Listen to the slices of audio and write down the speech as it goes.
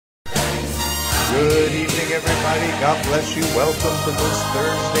Good evening, everybody. God bless you. Welcome to this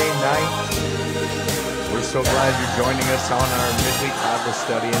Thursday night. We're so glad you're joining us on our midweek Bible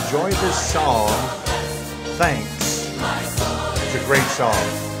study. Enjoy this song, Thanks. It's a great song.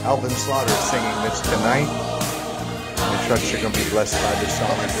 Alvin Slaughter is singing this tonight. I trust you're going to be blessed by this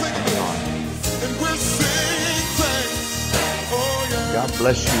song as it's coming on. God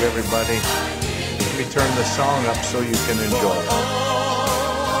bless you, everybody. Let me turn the song up so you can enjoy it.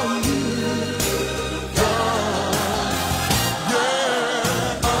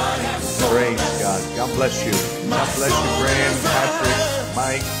 Praise God. God bless you. God bless you, Graham, Patrick,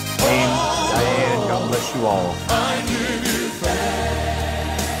 Mike, Ames, Diane. God bless you all.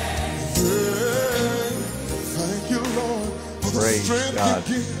 Thank you, Lord. Praise God.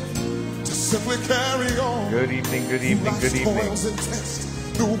 To simply carry on. Good evening, good evening, good evening.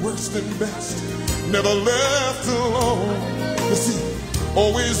 The worst and best, never left alone. You see,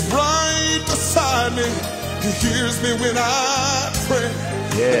 always right beside me. He hears me when I pray.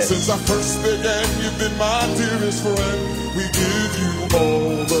 Yes. Since I first began, you've been my dearest friend. We give you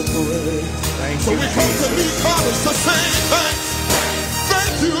all the praise. Thank so you, we come Jesus. to be promised to say thanks.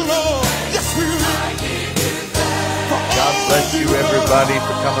 Thank you, Lord. Yes, we will. God bless you, everybody,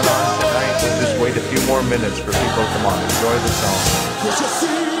 for coming on tonight. We'll just wait a few more minutes for people to come on. Enjoy the song. Cause you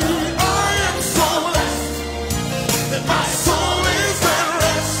see, I am so blessed that my soul is at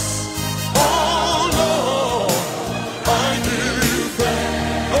rest. Oh, Lord, I give you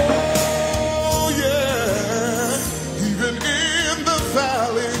thanks. Oh, yeah. Even in the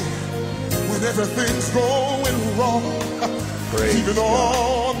valley, when everything's going wrong, Praise even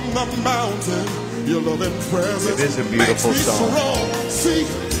God. on the mountain, your loving presence It is a beautiful makes me song. strong. See,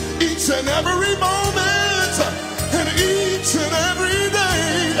 each and every moment, and each and every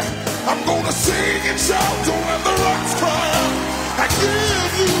day, I'm gonna sing and shout, don't let the rocks cry out. I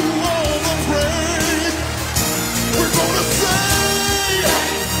give you all the praise. We're gonna say,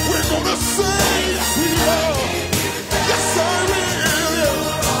 yes we are. Yes I will, yeah.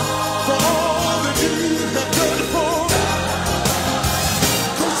 For all that you have done for me.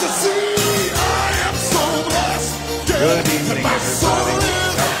 'Cause you see, I am so blessed. Yeah, Good evening, my soul everybody.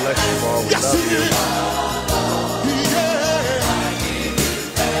 is- God bless you all. We Yes, love he you. is. Yeah.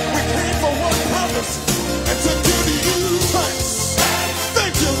 We came for one purpose, and to give you thanks.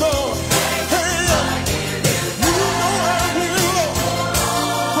 Thank you, Lord. Hey, you know I will, Lord,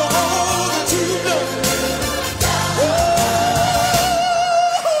 for all that you've done.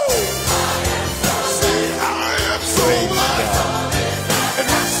 Woo! See, I am so Praise blessed, God. and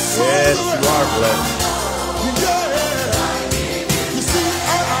my soul Yes, is you are blessed. yeah. You see,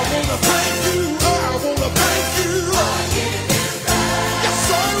 I wanna thank you. I wanna thank you. Yes,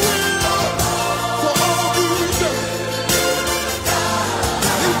 I will. For all you've done.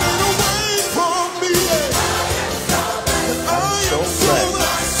 You made a way for me. And I so am so blessed.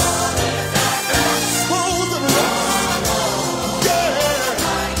 blessed. And my soul's at rest. Yeah.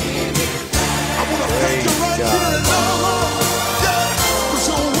 I wanna thank you right God. here and now, Lord. Yeah. 'Cause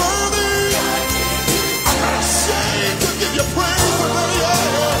you're worthy. I'm not ashamed to give you praise today,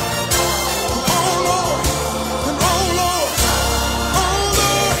 yeah. Oh Lord, and oh Lord,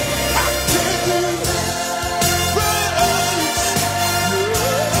 I give you praise.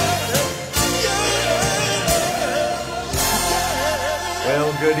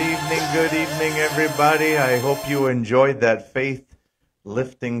 Well, good evening, everybody. I hope you enjoyed that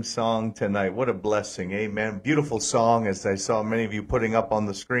faith-lifting song tonight. What a blessing, amen. Beautiful song, as I saw many of you putting up on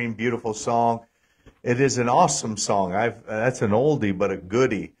the screen. Beautiful song. It is an awesome song. That's an oldie, but a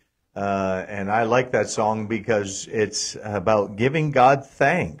goodie. And I like that song because it's about giving God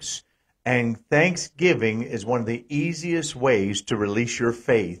thanks. And thanksgiving is one of the easiest ways to release your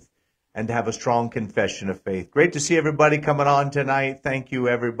faith and to have a strong confession of faith. Great to see everybody coming on tonight. Thank you,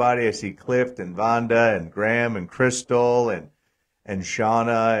 everybody. I see Clift and Vonda and Graham and Crystal and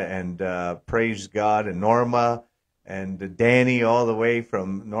Shauna and praise God and Norma and Danny all the way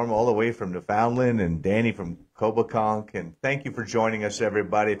from Newfoundland and Danny from Coboconk. And thank you for joining us,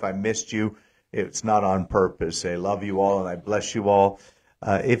 everybody. If I missed you, it's not on purpose. I love you all and I bless you all.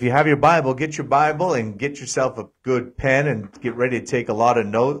 If you have your Bible, get your Bible and get yourself a good pen and get ready to take a lot of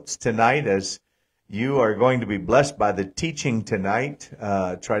notes tonight as you are going to be blessed by the teaching tonight.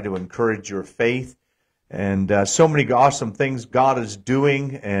 Try to encourage your faith. And so many awesome things God is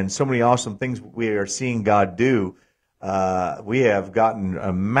doing and so many awesome things we are seeing God do. We have gotten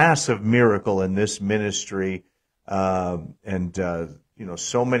a massive miracle in this ministry.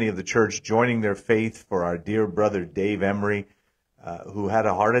 So many of the church joining their faith for our dear brother Dave Emery, who had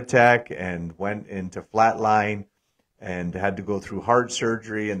a heart attack and went into flatline. and had to go through heart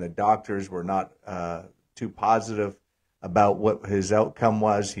surgery, and the doctors were not too positive about what his outcome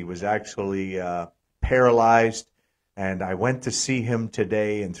was. He was actually paralyzed, and I went to see him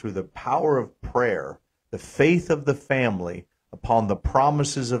today, and through the power of prayer, the faith of the family upon the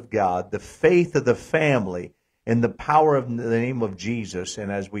promises of God, the faith of the family in the power of the name of Jesus,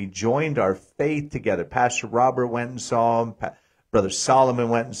 and as we joined our faith together, Pastor Robert went and saw him, Brother Solomon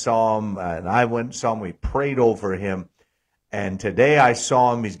went and saw him, and I went and saw him. We prayed over him. And today I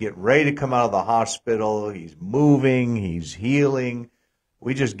saw him. He's getting ready to come out of the hospital. He's moving. He's healing.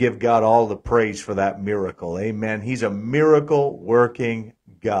 We just give God all the praise for that miracle. Amen. He's a miracle-working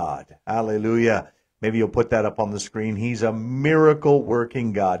God. Hallelujah. Maybe you'll put that up on the screen. He's a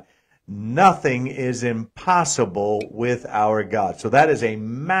miracle-working God. Nothing is impossible with our God. So that is a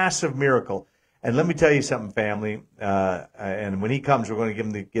massive miracle. And let me tell you something, family. And when he comes, we're going to give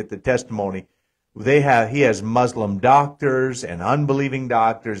him get the testimony. He has Muslim doctors and unbelieving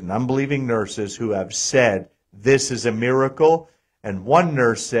nurses who have said this is a miracle. And one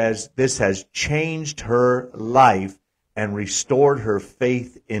nurse says this has changed her life and restored her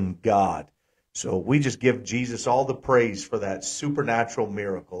faith in God. So we just give Jesus all the praise for that supernatural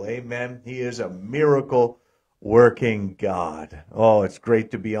miracle. Amen. He is a miracle working God. Oh, it's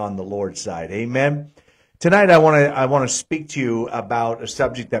great to be on the Lord's side. Amen. Tonight I want to speak to you about a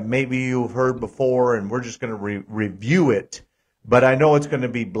subject that maybe you've heard before, and we're just going to review it. But I know it's going to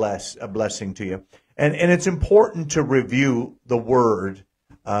be a blessing to you. And it's important to review the Word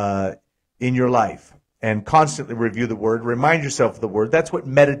in your life and constantly review the Word. Remind yourself of the Word. That's what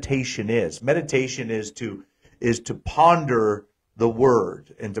meditation is. Meditation is to ponder the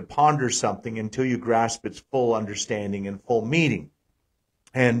Word and to ponder something until you grasp its full understanding and full meaning.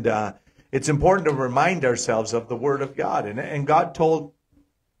 And it's important to remind ourselves of the Word of God. And God told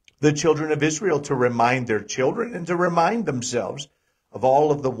the children of Israel to remind their children and to remind themselves of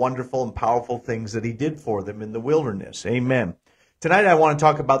all of the wonderful and powerful things that He did for them in the wilderness. Amen. Tonight I want to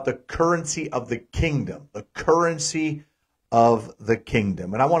talk about the currency of the kingdom. The currency of the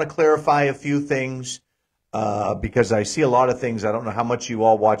kingdom. And I want to clarify a few things because I see a lot of things. I don't know how much you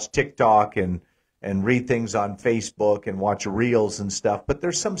all watch TikTok and read things on Facebook and watch reels and stuff. But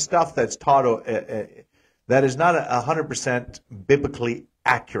there's some stuff that's taught that is not 100% biblically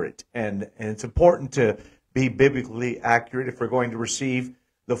accurate. And it's important to be biblically accurate if we're going to receive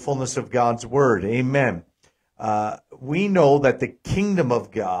the fullness of God's Word. Amen. We know that the kingdom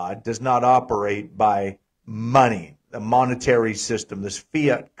of God does not operate by money, the monetary system, this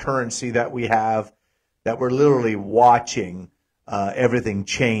fiat currency that we have, that we're literally watching everything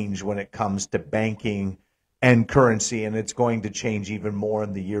change when it comes to banking and currency, and it's going to change even more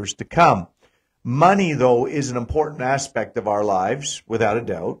in the years to come. Money, though, is an important aspect of our lives, without a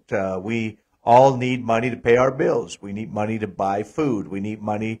doubt. We all need money to pay our bills. We need money to buy food. We need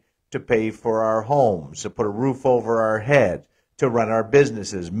money to pay for our homes, to put a roof over our head, to run our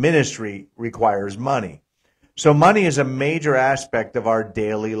businesses. Ministry requires money. So money is a major aspect of our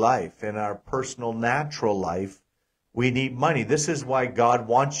daily life. In our personal, natural life, we need money. This is why God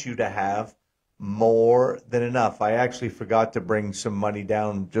wants you to have more than enough. I actually forgot to bring some money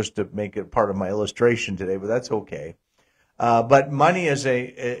down just to make it part of my illustration today, but that's okay. But money is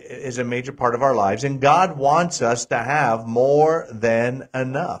a major part of our lives, and God wants us to have more than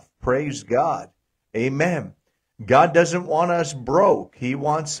enough. Praise God. Amen. God doesn't want us broke. He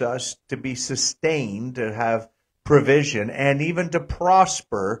wants us to be sustained, to have provision, and even to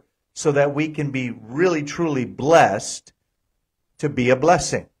prosper so that we can be really, truly blessed to be a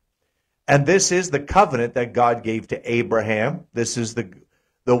blessing. And this is the covenant that God gave to Abraham. This is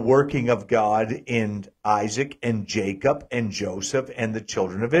the working of God in Isaac and Jacob and Joseph and the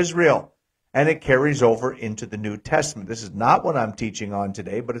children of Israel. And it carries over into the New Testament. This is not what I'm teaching on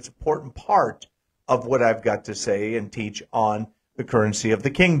today, but it's an important part of what I've got to say and teach on the currency of the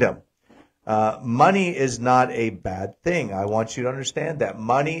kingdom. Money is not a bad thing. I want you to understand that.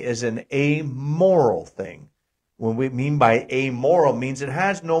 Money is an amoral thing. What we mean by amoral means it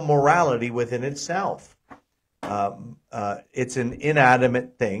has no morality within itself. It's an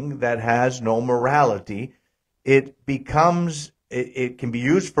inanimate thing that has no morality. It can be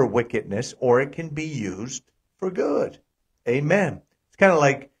used for wickedness, or it can be used for good. Amen. It's kind of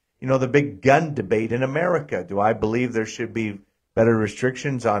like, the big gun debate in America. Do I believe there should be better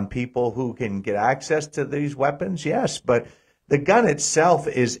restrictions on people who can get access to these weapons? Yes, but the gun itself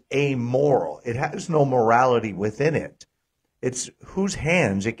is amoral. It has no morality within it. It's whose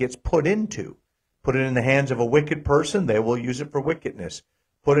hands it gets put into. Put it in the hands of a wicked person, they will use it for wickedness.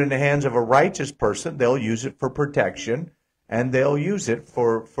 Put it in the hands of a righteous person, they'll use it for protection, and they'll use it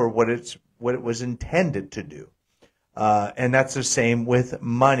for what it was intended to do. And that's the same with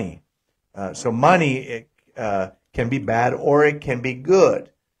money. So money can be bad or it can be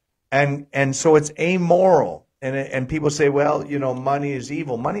good. And so it's amoral. And people say, well, money is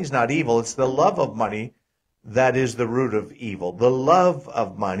evil. Money's not evil. It's the love of money that is the root of evil. The love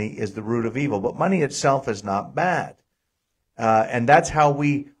of money is the root of evil. But money itself is not bad. And that's how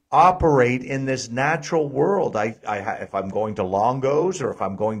we operate in this natural world. If I'm going to Longo's or if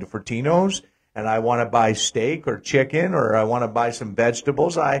I'm going to Fortino's and I want to buy steak or chicken or I want to buy some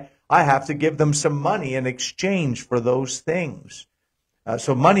vegetables, I have to give them some money in exchange for those things.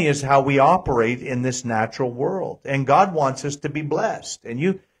 So money is how we operate in this natural world, and God wants us to be blessed. And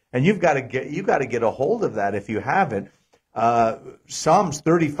you've got to get a hold of that if you haven't. Psalms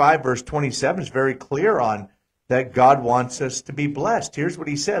 35 verse 27 is very clear on that God wants us to be blessed. Here's what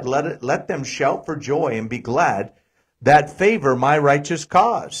he said: Let them shout for joy and be glad that favor my righteous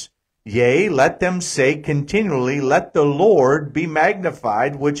cause. Yea, let them say continually, let the Lord be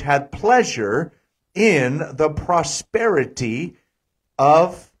magnified, which had pleasure in the prosperity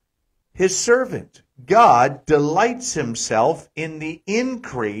of his servant. God delights himself in the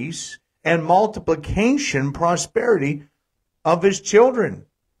increase and multiplication, prosperity of his children,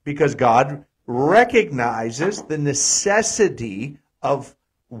 because God recognizes the necessity of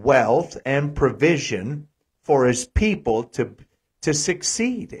wealth and provision for his people to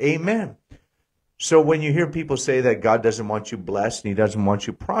succeed. Amen. So when you hear people say that God doesn't want you blessed and he doesn't want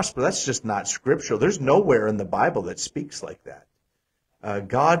you prosper, that's just not scriptural. There's nowhere in the Bible that speaks like that.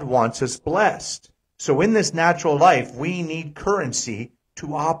 God wants us blessed. So in this natural life, we need currency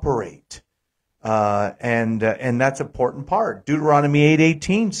to operate. And that's an important part. Deuteronomy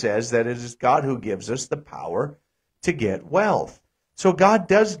 8:18 says that it is God who gives us the power to get wealth. So God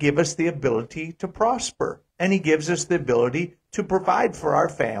does give us the ability to prosper, and he gives us the ability to provide for our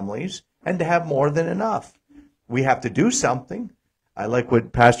families and to have more than enough. We have to do something. I like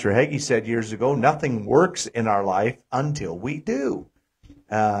what Pastor Hagee said years ago: nothing works in our life until we do.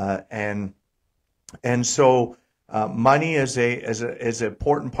 And so money is an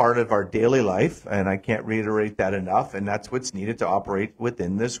important part of our daily life, and I can't reiterate that enough, and that's what's needed to operate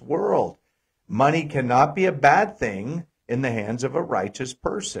within this world. Money cannot be a bad thing in the hands of a righteous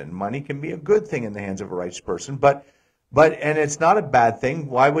person. Money can be a good thing in the hands of a righteous person, but and it's not a bad thing.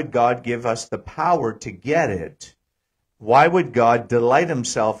 Why would God give us the power to get it? Why would God delight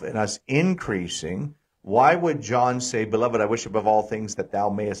himself in us increasing? Why would John say, Beloved, I wish above all things that thou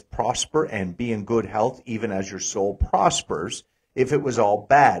mayest prosper and be in good health, even as your soul prospers, if it was all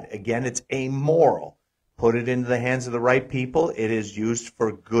bad? Again, it's amoral. Put it into the hands of the right people. It is used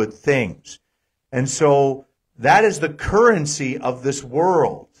for good things. And so that is the currency of this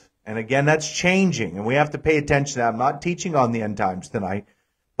world. And again, that's changing, and we have to pay attention to that. I'm not teaching on the end times tonight,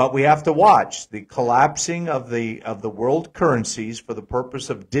 but we have to watch the collapsing of the world currencies for the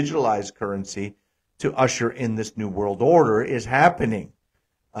purpose of digitalized currency to usher in this new world order is happening.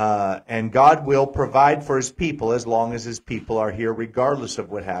 And God will provide for his people as long as his people are here, regardless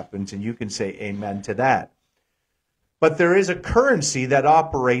of what happens. And you can say amen to that. But there is a currency that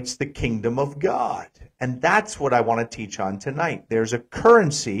operates the kingdom of God. And that's what I want to teach on tonight. There's a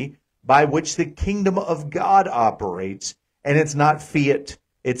currency by which the kingdom of God operates. And it's not fiat.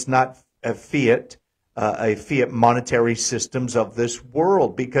 It's not a fiat monetary systems of this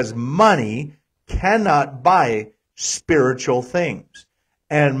world, because money cannot buy spiritual things,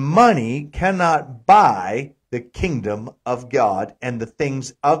 and money cannot buy the kingdom of God and the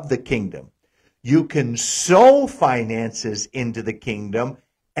things of the kingdom. You can sow finances into the kingdom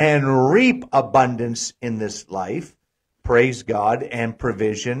and reap abundance in this life, praise God, and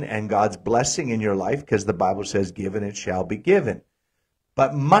provision and God's blessing in your life, because the Bible says, given it shall be given.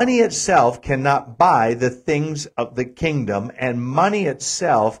 But money itself cannot buy the things of the kingdom, and money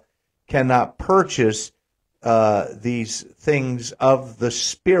itself cannot purchase these things of the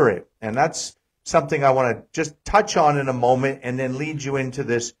Spirit. And that's something I want to just touch on in a moment and then lead you into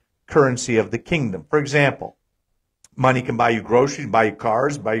this currency of the kingdom. For example, money can buy you groceries, buy you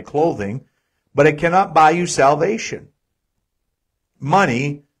cars, buy you clothing, but it cannot buy you salvation.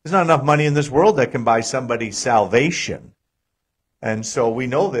 Money, there's not enough money in this world that can buy somebody salvation. And so we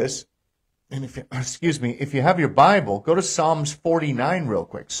know this. And if you have your Bible, go to Psalms 49 real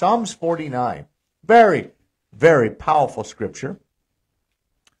quick. Psalms 49. Very, very powerful scripture.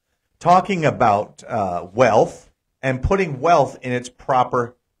 Talking about wealth and putting wealth in its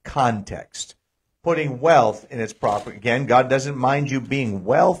proper context. Putting wealth in its proper... Again, God doesn't mind you being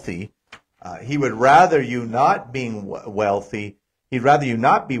wealthy. He would rather you not being wealthy. He'd rather you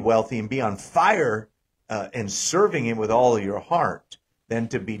not be wealthy and be on fire and serving him with all of your heart than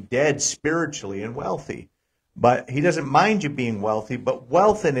to be dead spiritually and wealthy. But he doesn't mind you being wealthy, but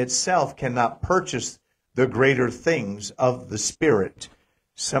wealth in itself cannot purchase the greater things of the Spirit.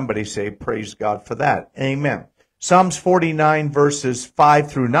 Somebody say, praise God for that. Amen. Psalms 49 verses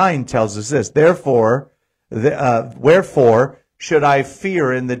 5 through 9 tells us this. Wherefore should I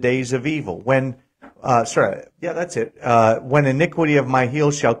fear in the days of evil? When iniquity of my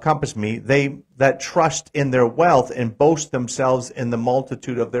heel shall compass me, they that trust in their wealth and boast themselves in the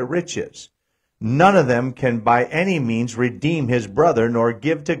multitude of their riches. None of them can by any means redeem his brother, nor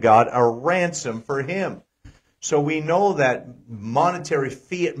give to God a ransom for him. So we know that monetary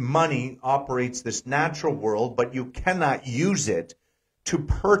fiat money operates this natural world, but you cannot use it to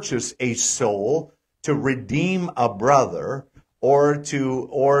purchase a soul, to redeem a brother, or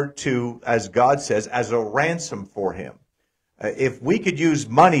to, as God says, as a ransom for him. If we could use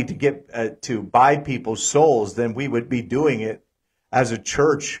money to get to buy people's souls, then we would be doing it as a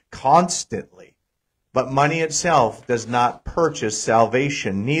church constantly. But money itself does not purchase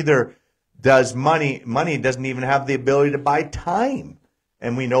salvation. Neither does money. Money doesn't even have the ability to buy time.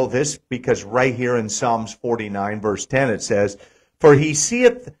 And we know this because right here in Psalms 49, verse 10, it says, For he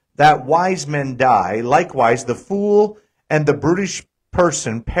seeth that wise men die, likewise the fool and the brutish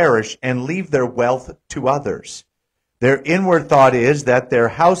person perish and leave their wealth to others. Their inward thought is that their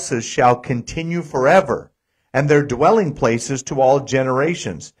houses shall continue forever, and their dwelling places to all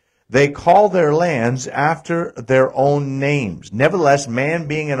generations. They call their lands after their own names. Nevertheless, man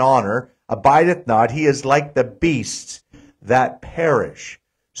being in honor abideth not. He is like the beasts that perish.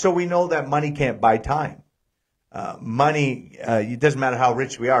 So we know that money can't buy time. It doesn't matter how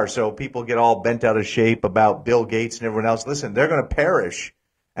rich we are. So people get all bent out of shape about Bill Gates and everyone else. Listen, they're going to perish,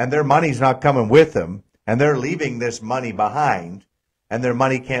 and their money's not coming with them, and they're leaving this money behind, and their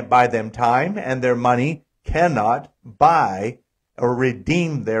money can't buy them time, and their money cannot buy or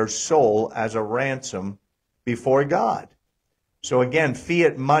redeem their soul as a ransom before God. So again,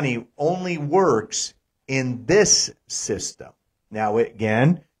 fiat money only works in this system. Now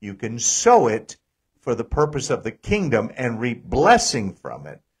again, you can sow it for the purpose of the kingdom and reap blessing from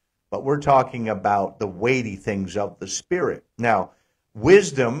it. But we're talking about the weighty things of the Spirit. Now,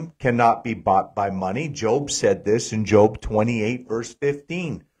 wisdom cannot be bought by money. Job said this in Job 28, verse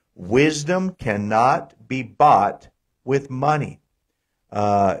 15. Wisdom cannot be bought with money.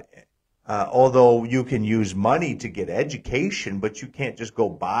 Although you can use money to get education, but you can't just go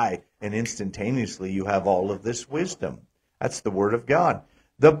buy and instantaneously you have all of this wisdom. That's the Word of God.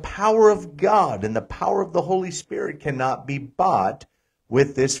 The power of God and the power of the Holy Spirit cannot be bought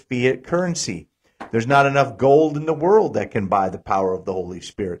with this fiat currency. There's not enough gold in the world that can buy the power of the Holy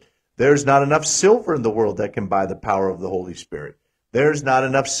Spirit. There's not enough silver in the world that can buy the power of the Holy Spirit. There's not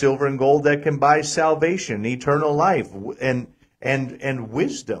enough silver and gold that can buy salvation, eternal life, and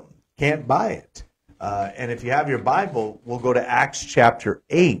wisdom. Can't buy it. And if you have your Bible, we'll go to Acts chapter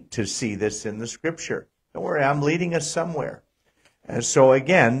 8 to see this in the Scripture. Don't worry, I'm leading us somewhere. And so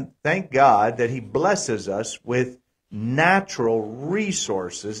again, thank God that He blesses us with natural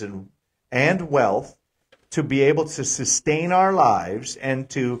resources and wealth to be able to sustain our lives and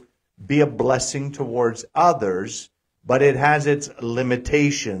to be a blessing towards others, but it has its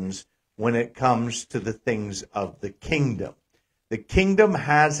limitations when it comes to the things of the kingdom. The kingdom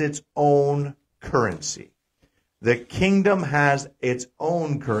has its own currency. The kingdom has its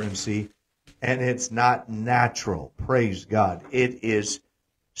own currency, and it's not natural. Praise God. It is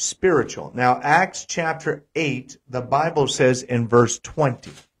spiritual. Now, Acts chapter 8, the Bible says in verse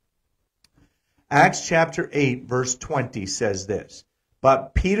 20. Acts chapter 8, verse 20 says this.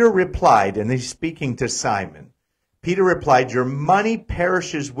 But Peter replied, and he's speaking to Simon. Peter replied, Your money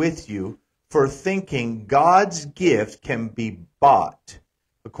perishes with you for thinking God's gift can be bought.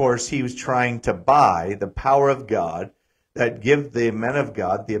 Of course, he was trying to buy the power of God that give the men of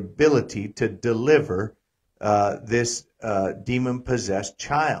God the ability to deliver this demon-possessed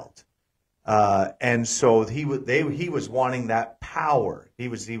child. And so he was wanting that power. He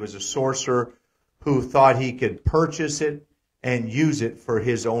was a sorcerer who thought he could purchase it and use it for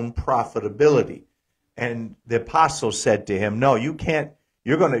his own profitability. And the apostle said to him, no, you can't.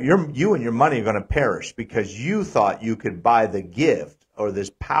 You and your money are going to perish because you thought you could buy the gift or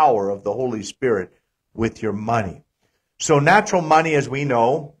this power of the Holy Spirit with your money. So natural money, as we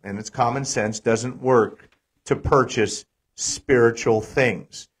know, and it's common sense, doesn't work to purchase spiritual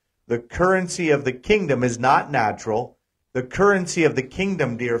things. The currency of the kingdom is not natural. The currency of the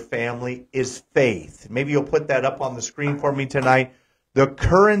kingdom, dear family, is faith. Maybe you'll put that up on the screen for me tonight. The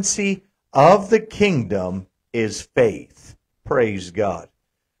currency of the kingdom is faith. Praise God.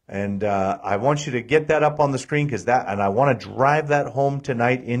 And I want you to get that up on the screen and I want to drive that home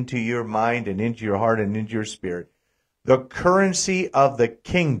tonight into your mind and into your heart and into your spirit. The currency of the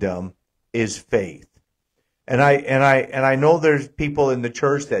kingdom is faith. And I know there's people in the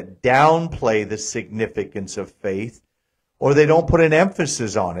church that downplay the significance of faith, or they don't put an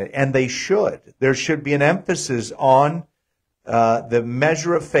emphasis on it, and they should. There should be an emphasis on the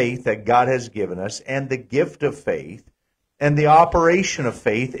measure of faith that God has given us, and the gift of faith, and the operation of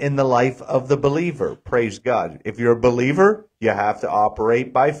faith in the life of the believer. Praise God. If you're a believer, you have to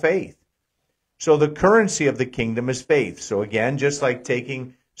operate by faith. So the currency of the kingdom is faith. So again, just like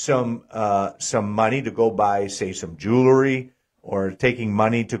taking some money to go buy, say, some jewelry, or taking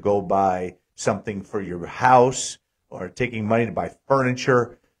money to go buy something for your house, or taking money to buy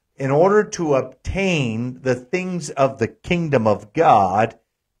furniture, in order to obtain the things of the kingdom of God,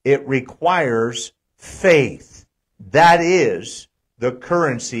 it requires faith. That is the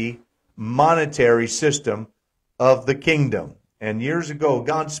currency, monetary system of the kingdom. And years ago,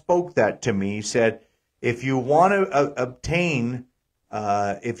 God spoke that to me. He said, if you want to obtain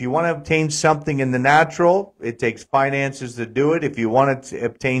something in the natural, it takes finances to do it. If you want to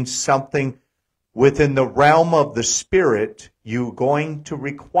obtain something within the realm of the Spirit, you're going to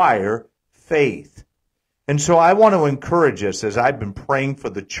require faith. And so I want to encourage us, as I've been praying for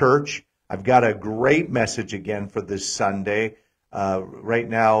the church. I've got a great message again for this Sunday. Right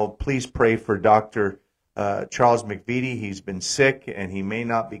now, please pray for Dr. Charles McVitie. He's been sick, and he may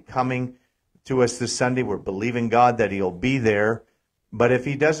not be coming to us this Sunday. We're believing God that he'll be there. But if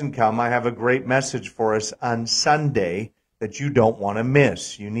he doesn't come, I have a great message for us on Sunday that you don't want to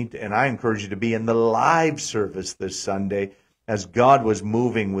miss. And I encourage you to be in the live service this Sunday, as God was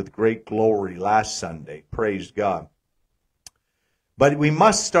moving with great glory last Sunday. Praise God. But we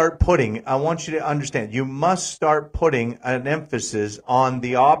must start I want you to understand, you must start putting an emphasis on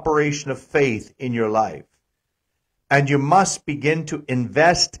the operation of faith in your life. And you must begin to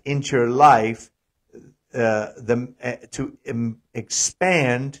invest into your life to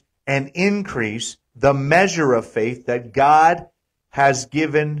expand and increase the measure of faith that God has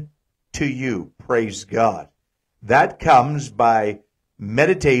given to you. Praise God. That comes by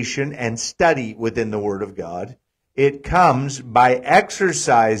meditation and study within the Word of God. It comes by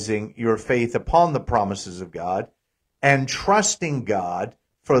exercising your faith upon the promises of God and trusting God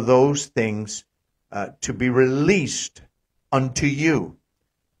for those things to be released unto you,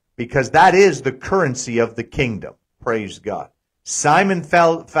 because that is the currency of the kingdom. Praise God. Simon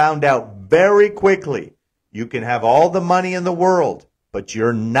found out very quickly, you can have all the money in the world, but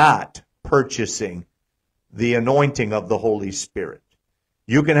you're not purchasing the anointing of the Holy Spirit.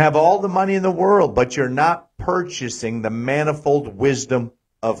 You can have all the money in the world, but you're not purchasing the manifold wisdom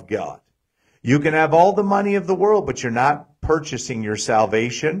of God. You can have all the money of the world, but you're not purchasing your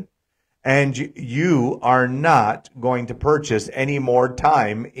salvation. And you are not going to purchase any more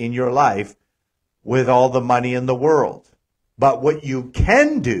time in your life with all the money in the world. But what you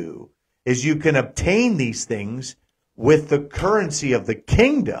can do is you can obtain these things with the currency of the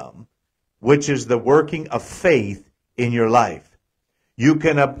kingdom, which is the working of faith in your life. You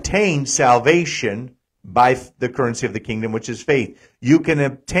can obtain salvation by the currency of the kingdom, which is faith. You can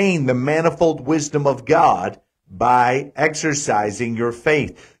obtain the manifold wisdom of God by exercising your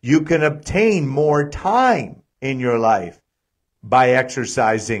faith. You can obtain more time in your life by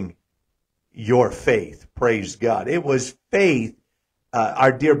exercising your faith. Praise God. It was faith.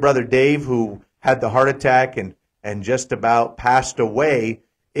 Our dear brother Dave, who had the heart attack and just about passed away,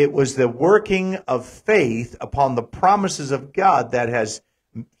 it was the working of faith upon the promises of God that has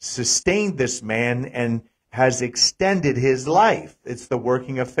sustained this man and has extended his life. It's the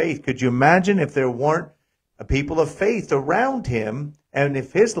working of faith. Could you imagine if there weren't people of faith around him, and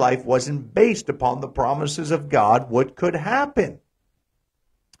if his life wasn't based upon the promises of God, what could happen?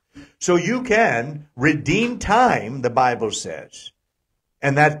 So you can redeem time, the Bible says,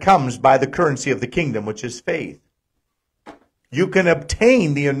 and that comes by the currency of the kingdom, which is faith. You can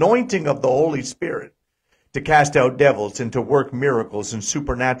obtain the anointing of the Holy Spirit to cast out devils and to work miracles and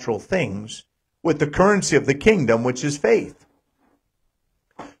supernatural things with the currency of the kingdom, which is faith.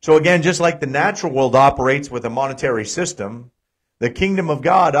 So again, just like the natural world operates with a monetary system, the kingdom of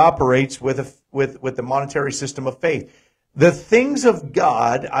God operates with the monetary system of faith. The things of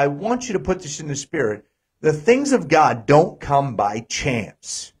God, I want you to put this in the spirit, the things of God don't come by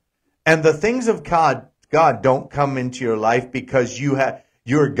chance. And the things of God don't come into your life because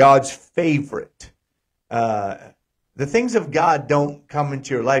you're God's favorite. The things of God don't come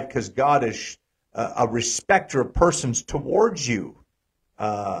into your life because God is a respecter of persons towards you.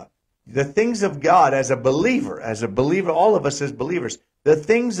 The things of God as a believer, all of us as believers, The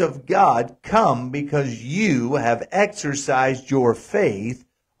things of God come because you have exercised your faith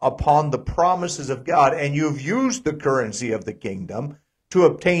upon the promises of God, and you've used the currency of the kingdom to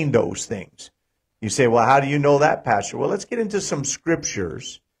obtain those things. You say, well, how do you know that, Pastor? Well, let's get into some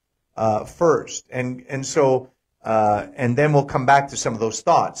scriptures first. And then we'll come back to some of those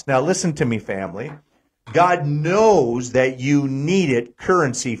thoughts. Now, listen to me, family. God knows that you needed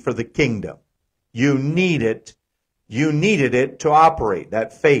currency for the kingdom. You needed it to operate,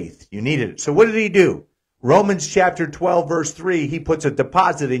 that faith. You needed it. So what did he do? Romans chapter 12, verse 3, he puts a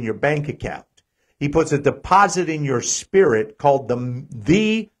deposit in your bank account. He puts a deposit in your spirit called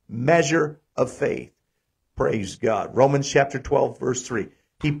the measure of faith. Praise God. Romans chapter 12, verse 3.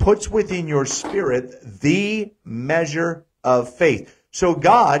 He puts within your spirit the measure of faith. So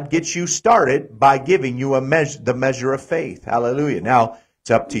God gets you started by giving you the measure of faith. Hallelujah. Now,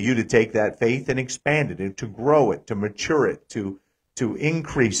 it's up to you to take that faith and expand it, and to grow it, to mature it, to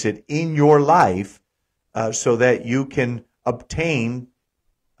increase it in your life, so that you can obtain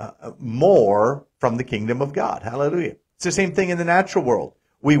more from the kingdom of God. Hallelujah. It's the same thing in the natural world.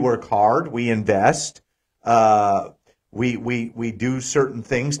 We work hard, we invest, we do certain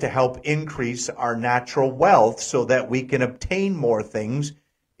things to help increase our natural wealth so that we can obtain more things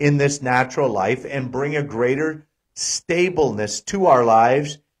in this natural life and bring a greater stableness to our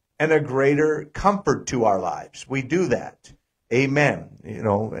lives and a greater comfort to our lives. We do that. Amen.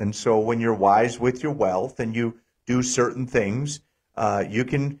 And so when you're wise with your wealth and you do certain things, you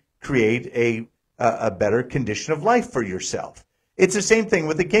can create a better condition of life for yourself. It's the same thing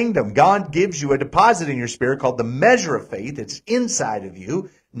with the kingdom. God gives you a deposit in your spirit called the measure of faith. It's inside of you.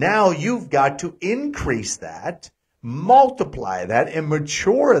 Now you've got to increase that, multiply that, and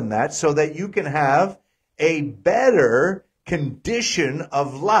mature in that so that you can have a better condition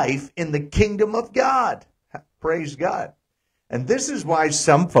of life in the kingdom of God. Praise God. And this is why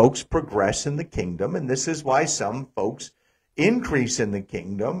some folks progress in the kingdom, and this is why some folks increase in the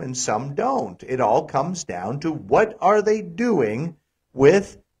kingdom and some don't. It all comes down to what are they doing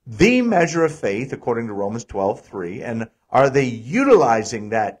with the measure of faith, according to Romans 12:3, and are they utilizing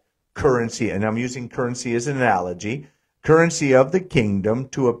that currency, and I'm using currency as an analogy, currency of the kingdom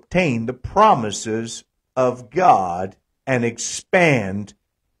to obtain the promises of God and expand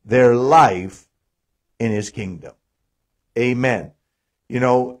their life in his kingdom. Amen.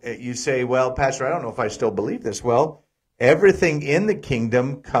 You say, well, Pastor, I don't know if I still believe this. Well, everything in the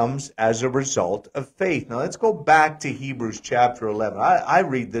kingdom comes as a result of faith. Now, let's go back to Hebrews chapter 11. I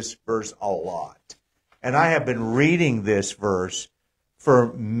read this verse a lot, and I have been reading this verse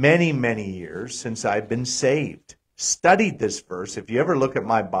for many, many years since I've been saved. Studied this verse. If you ever look at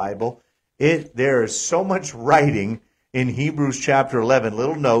my Bible, there is so much writing in Hebrews chapter 11,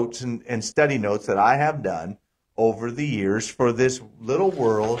 little notes and study notes that I have done over the years for this little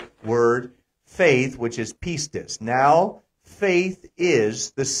word faith, which is pistis. Now, faith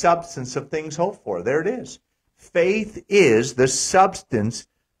is the substance of things hoped for. There it is. Faith is the substance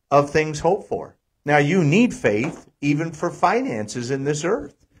of things hoped for. Now, you need faith even for finances in this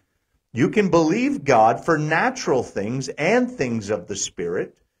earth. You can believe God for natural things and things of the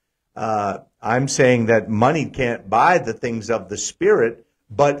Spirit. I'm saying that money can't buy the things of the Spirit,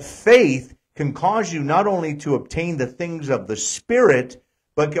 but faith can cause you not only to obtain the things of the Spirit,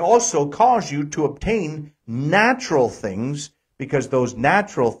 but can also cause you to obtain natural things, because those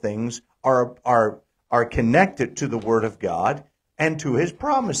natural things are connected to the Word of God and to His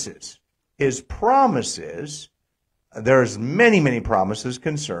promises. His promises, there's many, many promises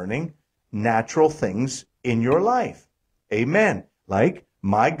concerning natural things in your life. Amen. Like,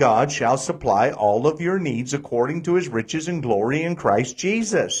 my God shall supply all of your needs according to His riches and glory in Christ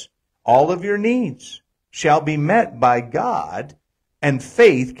Jesus. All of your needs shall be met by God, and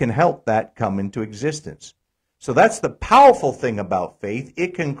faith can help that come into existence. So that's the powerful thing about faith.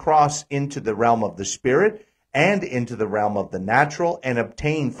 It can cross into the realm of the Spirit and into the realm of the natural and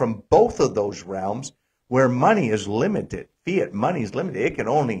obtain from both of those realms where money is limited. Fiat money is limited. It can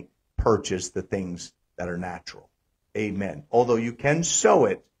only purchase the things that are natural. Amen. Although you can sow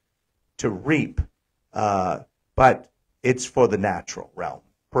it to reap, but it's for the natural realm.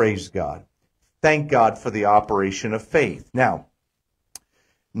 Praise God. Thank God for the operation of faith.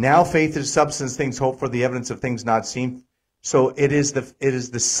 Now faith is substance, things hoped for, the evidence of things not seen. So it is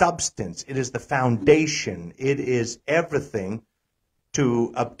the substance, it is the foundation, it is everything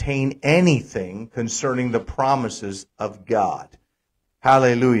to obtain anything concerning the promises of God.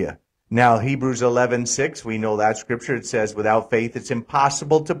 Hallelujah. Now, Hebrews 11:6, we know that scripture. It says, without faith, it's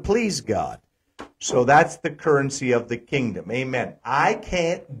impossible to please God. So that's the currency of the kingdom. Amen. I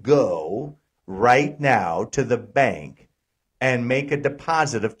can't go right now to the bank and make a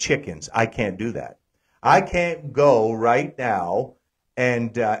deposit of chickens. I can't do that. I can't go right now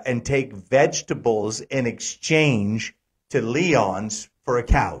and take vegetables in exchange to Leon's for a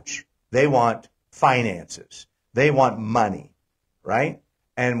couch. They want finances. They want money, right?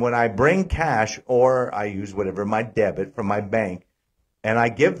 And when I bring cash, or I use whatever, my debit from my bank, and I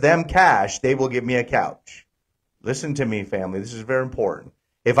give them cash, they will give me a couch. Listen to me, family. This is very important.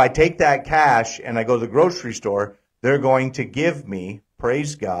 If I take that cash and I go to the grocery store, they're going to give me,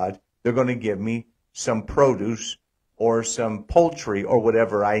 praise God, they're going to give me some produce or some poultry or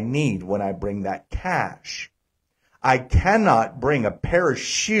whatever I need when I bring that cash. I cannot bring a pair of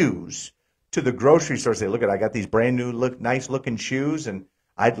shoes to the grocery store and say, look, I got these brand new, nice looking shoes and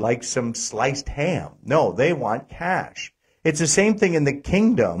I'd like some sliced ham. No, they want cash. It's the same thing in the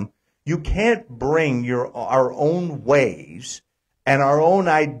kingdom. You can't bring our own ways and our own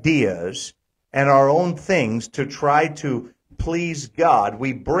ideas and our own things to try to please God.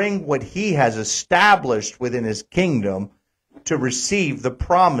 We bring what he has established within his kingdom to receive the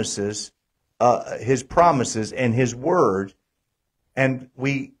promises, his promises and his word, and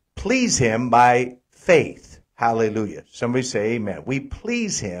we please him by faith. Hallelujah. Somebody say amen. We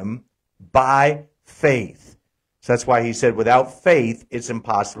please him by faith. So that's why he said, without faith, it's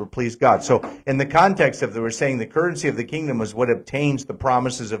impossible to please God. So in the context of we're saying the currency of the kingdom is what obtains the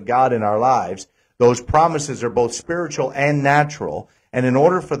promises of God in our lives. Those promises are both spiritual and natural. And in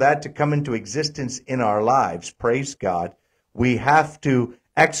order for that to come into existence in our lives, praise God, we have to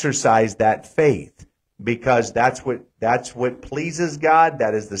exercise that faith, because that's what pleases God.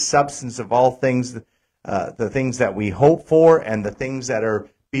 That is the substance of all things, the things that we hope for and the things that are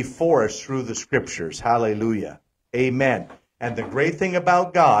before us through the scriptures. Hallelujah. Amen. And the great thing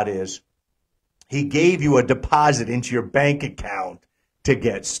about God is he gave you a deposit into your bank account to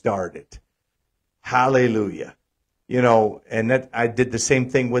get started. Hallelujah. You know, and that I did the same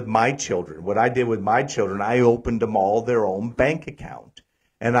thing with my children. What I did with my children, I opened them all their own bank account.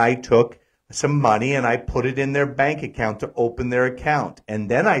 And I took some money and I put it in their bank account to open their account.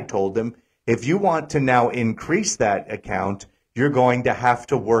 And then I told them, if you want to now increase that account, you're going to have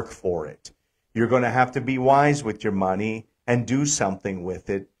to work for it. You're going to have to be wise with your money and do something with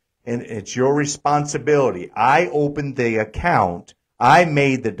it. And it's your responsibility. I opened the account. I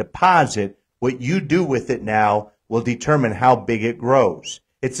made the deposit. What you do with it now will determine how big it grows.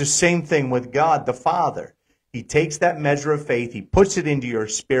 It's the same thing with God the Father. He takes that measure of faith, he puts it into your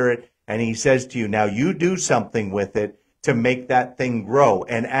spirit, and he says to you, now you do something with it to make that thing grow.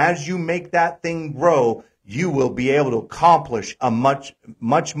 And as you make that thing grow, you will be able to accomplish a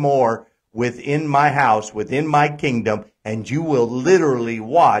much more within my house, within my kingdom, and you will literally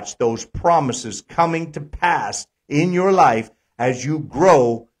watch those promises coming to pass in your life as you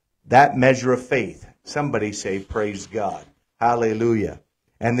grow that measure of faith. Somebody say, praise God. Hallelujah.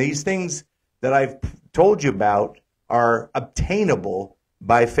 And these things that I've told you about are obtainable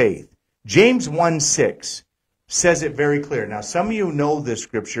by faith. James 1:6 says it very clear. Now, some of you know this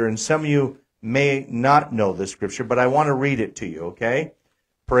scripture, and some of you may not know this scripture, but I want to read it to you, okay?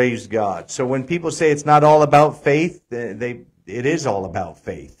 Praise God. So when people say it's not all about faith, it is all about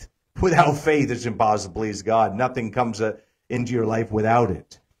faith. Without faith, it's impossible to please God. Nothing comes into your life without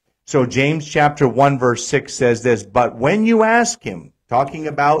it. So James chapter 1 verse 6 says this, but when you ask him, talking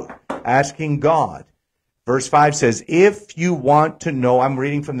about asking God, verse 5 says, if you want to know, I'm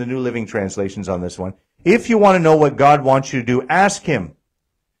reading from the New Living Translations on this one, if you want to know what God wants you to do, ask him,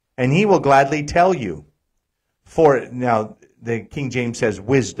 and he will gladly tell you. For, now, the King James says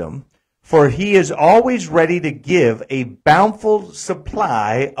wisdom, for he is always ready to give a bountiful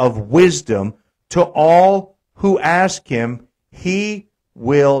supply of wisdom to all who ask him. He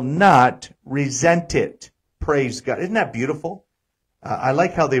will not resent it. Praise God. Isn't that beautiful? I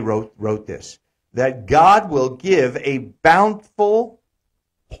like how they wrote this, that God will give a bountiful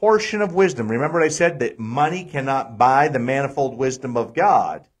portion of wisdom. Remember what I said, that money cannot buy the manifold wisdom of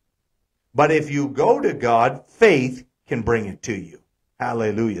God. But if you go to God, faith can bring it to you.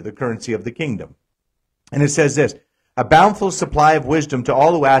 Hallelujah, the currency of the kingdom. And it says this, a bountiful supply of wisdom to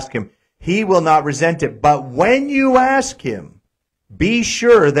all who ask him. He will not resent it. But when you ask him, be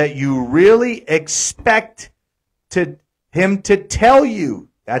sure that you really expect him to tell you.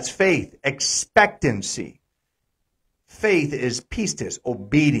 That's faith, expectancy. Faith is pistis,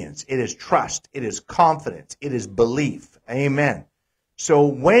 obedience. It is trust. It is confidence. It is belief. Amen. So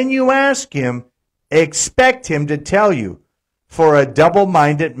when you ask him, expect him to tell you. For a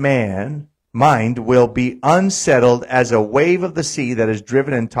double-minded mind will be unsettled as a wave of the sea that is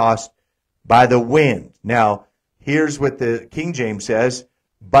driven and tossed by the wind. Now, here's what the King James says.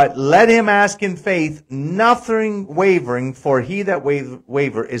 But let him ask in faith, nothing wavering, for he that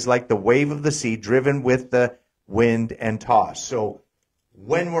waver is like the wave of the sea, driven with the wind and tossed. So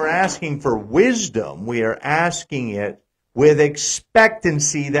when we're asking for wisdom, we are asking it with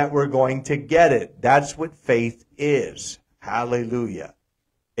expectancy that we're going to get it. That's what faith is. Hallelujah.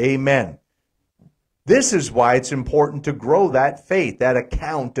 Amen. This is why it's important to grow that faith, that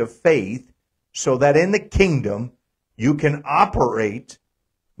account of faith, so that in the kingdom you can operate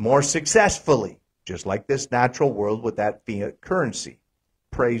more successfully, just like this natural world with that fiat currency.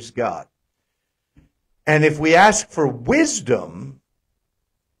 Praise God. And if we ask for wisdom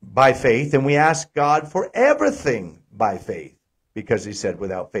by faith, and we ask God for everything by faith, because he said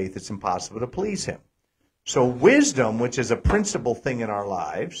without faith it's impossible to please him. So wisdom, which is a principal thing in our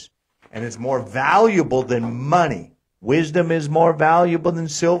lives, and it's more valuable than money. Wisdom is more valuable than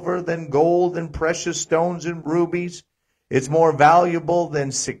silver, than gold, than precious stones and rubies. It's more valuable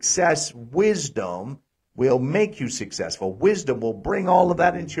than success. Wisdom will make you successful. Wisdom will bring all of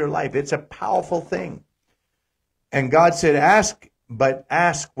that into your life. It's a powerful thing. And God said, ask, but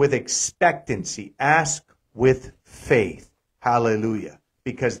ask with expectancy. Ask with faith. Hallelujah.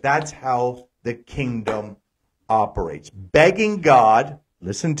 Because that's how the kingdom operates. Begging God,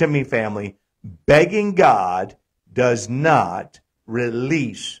 listen to me, family, begging God does not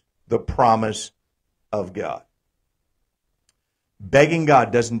release the promise of God. Begging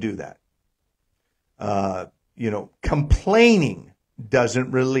God doesn't do that. Complaining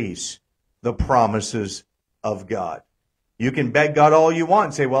doesn't release the promises of God. You can beg God all you want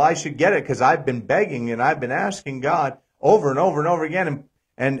and say, well, I should get it because I've been begging and I've been asking God over and over and over again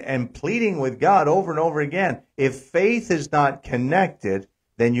and pleading with God over and over again. If faith is not connected,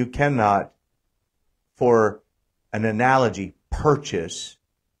 then you cannot, for an analogy, purchase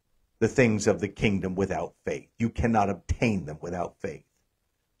the things of the kingdom without faith. You cannot obtain them without faith.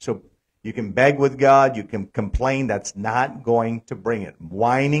 So you can beg with God, you can complain, that's not going to bring it.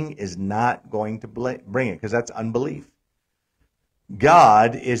 Whining is not going to bring it, because that's unbelief.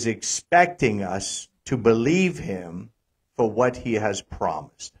 God is expecting us to believe him for what he has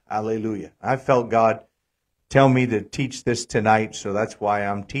promised. Hallelujah. I felt God tell me to teach this tonight, so that's why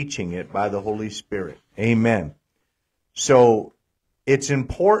I'm teaching it by the Holy Spirit. Amen. So it's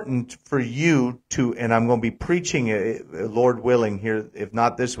important for you to, and I'm going to be preaching it, Lord willing, here, if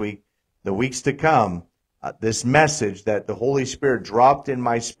not this week, the weeks to come, this message that the Holy Spirit dropped in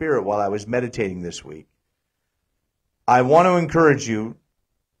my spirit while I was meditating this week. I want to encourage you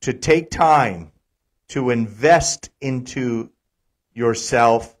to take time to invest into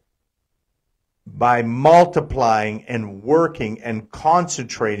yourself by multiplying and working and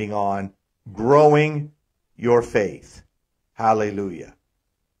concentrating on growing your faith. Hallelujah.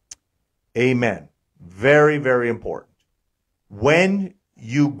 Amen. Very, very important. When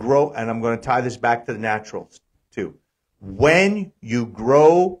you grow, and I'm going to tie this back to the naturals too. When you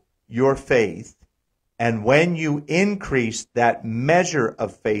grow your faith and when you increase that measure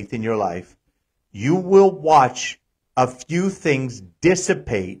of faith in your life, you will watch a few things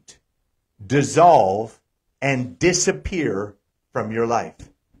dissipate, dissolve, and disappear from your life.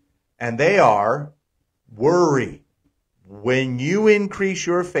 And they are worry. When you increase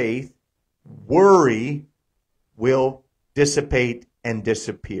your faith, worry will dissipate and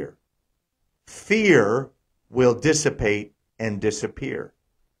disappear. Fear will dissipate and disappear.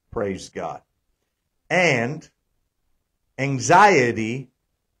 Praise God. And anxiety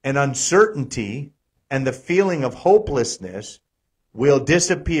and uncertainty and the feeling of hopelessness will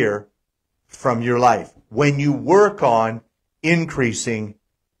disappear from your life when you work on increasing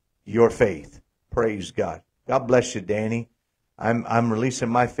your faith. Praise God. God bless you, Danny. I'm releasing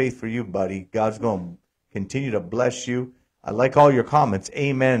my faith for you, buddy. God's going to continue to bless you. I like all your comments.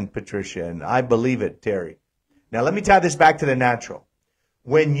 Amen, Patricia. And I believe it, Terry. Now, let me tie this back to the natural.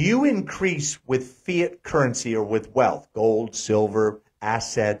 When you increase with fiat currency or with wealth, gold, silver,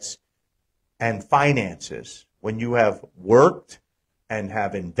 assets, and finances, when you have worked and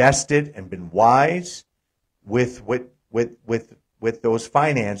have invested and been wise with those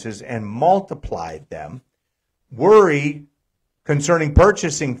finances and multiplied them, worry concerning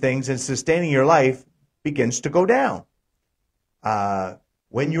purchasing things and sustaining your life begins to go down.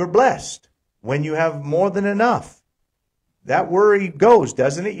 When you're blessed, when you have more than enough, that worry goes,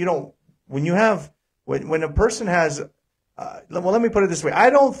 doesn't it? When a person has, let me put it this way. I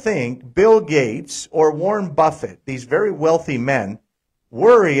don't think Bill Gates or Warren Buffett, these very wealthy men,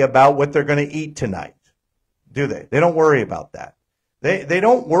 worry about what they're going to eat tonight, do they? They don't worry about that. They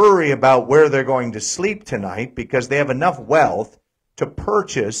don't worry about where they're going to sleep tonight because they have enough wealth to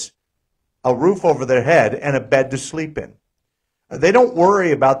purchase a roof over their head and a bed to sleep in. They don't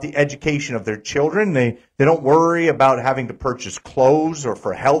worry about the education of their children. They don't worry about having to purchase clothes or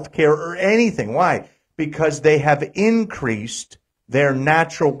for health care or anything. Why? Because they have increased their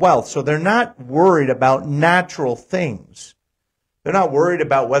natural wealth. So they're not worried about natural things. They're not worried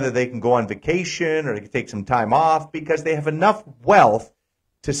about whether they can go on vacation or they can take some time off because they have enough wealth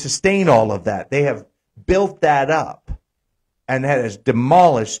to sustain all of that. They have built that up, and that has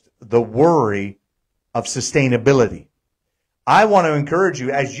demolished the worry of sustainability. I want to encourage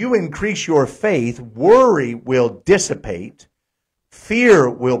you, as you increase your faith, worry will dissipate, fear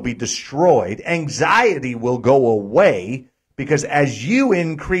will be destroyed, anxiety will go away, because as you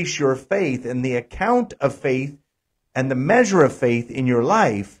increase your faith and the account of faith and the measure of faith in your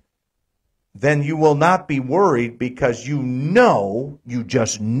life, then you will not be worried because you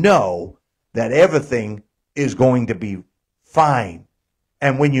just know that everything is going to be fine.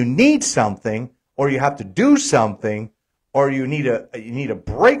 And when you need something, or you have to do something, or you need a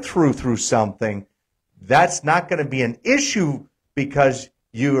breakthrough through something, that's not going to be an issue because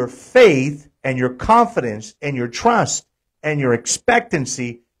your faith and your confidence and your trust and your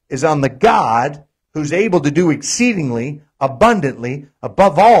expectancy is on the God who's able to do exceedingly, abundantly,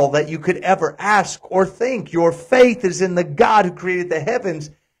 above all that you could ever ask or think. Your faith is in the God who created the heavens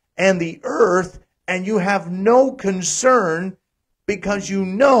and the earth, and you have no concern because you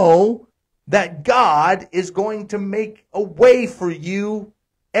know that God is going to make a way for you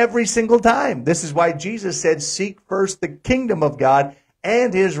every single time. This is why Jesus said, seek first the kingdom of God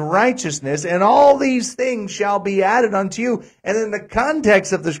and his righteousness, and all these things shall be added unto you. And in the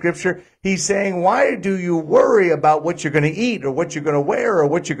context of the scripture, he's saying, why do you worry about what you're going to eat or what you're going to wear or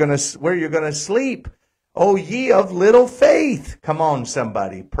where you're going to sleep? Oh, ye of little faith. Come on,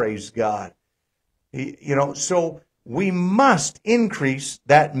 somebody. Praise God. So we must increase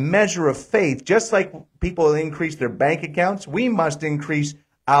that measure of faith. Just like people increase their bank accounts, we must increase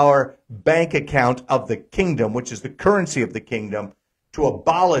our bank account of the kingdom, which is the currency of the kingdom, to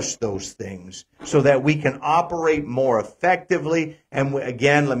abolish those things so that we can operate more effectively. And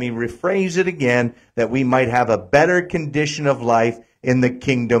again, let me rephrase it again, that we might have a better condition of life in the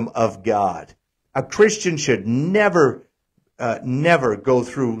kingdom of God. A Christian should never go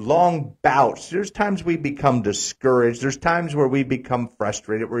through long bouts. There's times we become discouraged. There's times where we become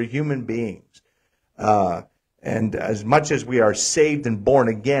frustrated. We're human beings. And as much as we are saved and born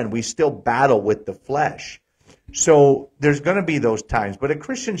again, we still battle with the flesh. So there's going to be those times. But a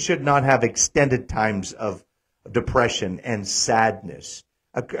Christian should not have extended times of depression and sadness.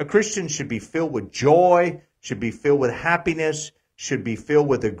 A Christian should be filled with joy, should be filled with happiness, should be filled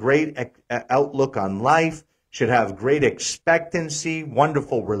with a great outlook on life, should have great expectancy,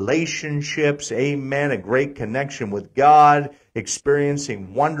 wonderful relationships, amen, a great connection with God,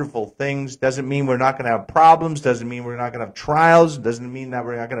 experiencing wonderful things. Doesn't mean we're not going to have problems, doesn't mean we're not going to have trials, doesn't mean that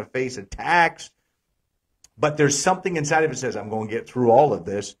we're not going to face attacks. But there's something inside of it that says, I'm going to get through all of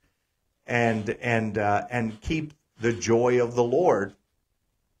this and keep the joy of the Lord.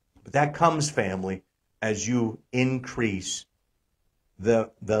 But that comes, family, as you increase the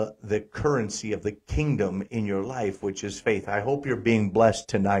currency of the kingdom in your life, which is faith. I hope you're being blessed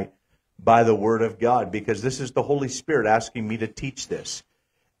tonight by the Word of God, because this is the Holy Spirit asking me to teach this.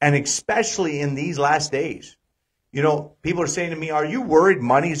 And especially in these last days. You know, people are saying to me, are you worried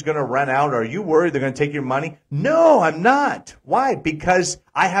money's going to run out? Are you worried they're going to take your money? No, I'm not. Why? Because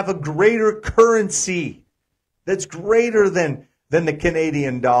I have a greater currency that's greater than the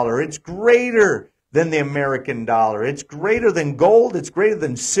Canadian dollar. It's greater than the American dollar. It's greater than gold. It's greater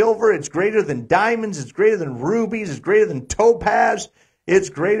than silver. It's greater than diamonds. It's greater than rubies. It's greater than topaz. It's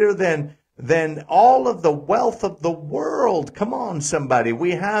greater than all of the wealth of the world. Come on, somebody.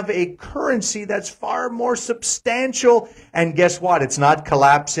 We have a currency that's far more substantial. And guess what? It's not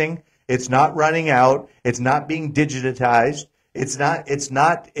collapsing. It's not running out. It's not being digitized. It's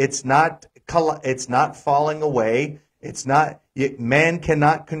not falling away. Man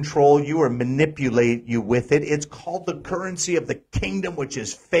cannot control you or manipulate you with it. It's called the currency of the kingdom, which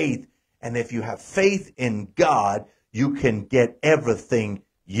is faith. And if you have faith in God, you can get everything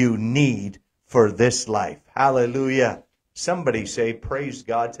you need for this life. Hallelujah. Somebody say, praise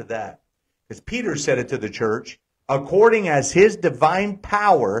God to that. Because Peter said it to the church, according as his divine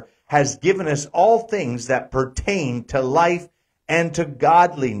power has given us all things that pertain to life and to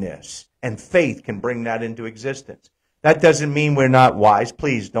godliness. And faith can bring that into existence. That doesn't mean we're not wise.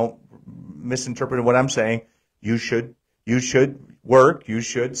 Please don't misinterpret what I'm saying. You should work. You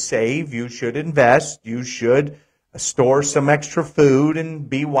should save. You should invest. You should store some extra food and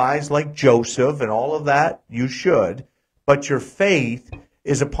be wise like Joseph and all of that. You should. But your faith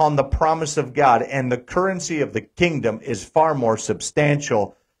is upon the promise of God, and the currency of the kingdom is far more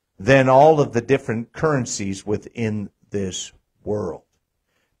substantial than all of the different currencies within this world.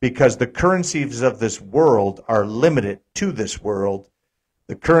 Because the currencies of this world are limited to this world.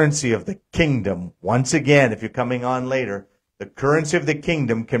 The currency of the kingdom, once again, if you're coming on later, the currency of the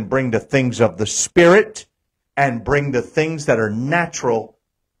kingdom can bring the things of the Spirit and bring the things that are natural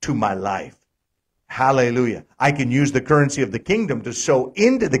to my life. Hallelujah. I can use the currency of the kingdom to sow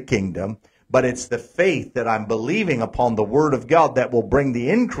into the kingdom, but it's the faith that I'm believing upon the word of God that will bring the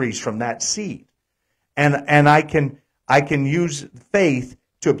increase from that seed. And I can use faith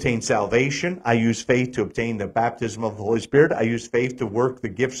to obtain salvation. I use faith to obtain the baptism of the Holy Spirit. I use faith to work the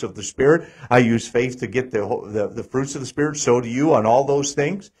gifts of the Spirit. I use faith to get the fruits of the Spirit. So do you on all those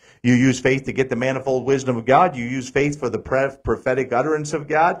things. You use faith to get the manifold wisdom of God. You use faith for the prophetic utterance of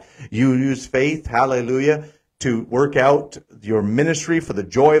God. You use faith, hallelujah, to work out your ministry for the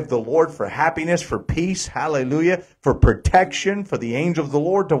joy of the Lord, for happiness, for peace, hallelujah, for protection, for the angel of the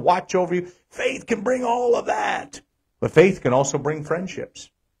Lord to watch over you. Faith can bring all of that. But faith can also bring friendships.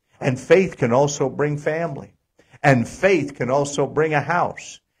 And faith can also bring family. And faith can also bring a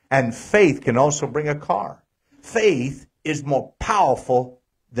house. And faith can also bring a car. Faith is more powerful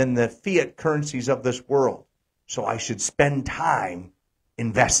than the fiat currencies of this world. So I should spend time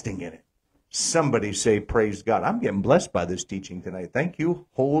investing in it. Somebody say, praise God. I'm getting blessed by this teaching tonight. Thank you,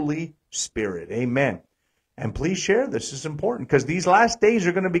 Holy Spirit. Amen. And please share this. This is important because these last days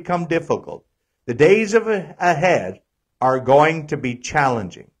are going to become difficult. The days ahead are going to be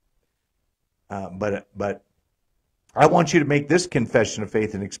challenging. But I want you to make this confession of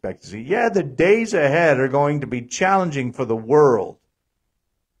faith and expectancy. Yeah, the days ahead are going to be challenging for the world.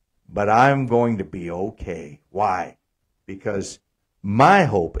 But I'm going to be okay. Why? Because my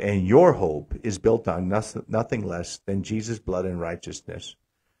hope and your hope is built on nothing less than Jesus' blood and righteousness.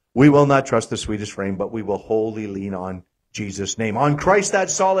 We will not trust the sweetest frame, but we will wholly lean on Jesus' name. On Christ, that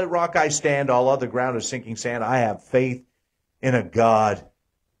solid rock I stand. All other ground is sinking sand. I have faith in a God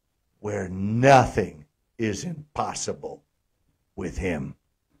where nothing is impossible with him.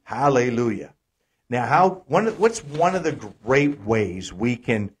 Hallelujah. Now, what's one of the great ways we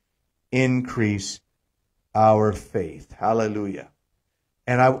can increase our faith? Hallelujah.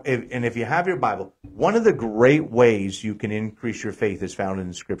 And if you have your Bible, one of the great ways you can increase your faith is found in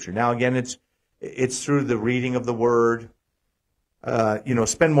the Scripture. Now, again, it's through the reading of the Word.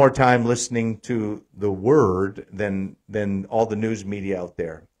 Spend more time listening to the Word than all the news media out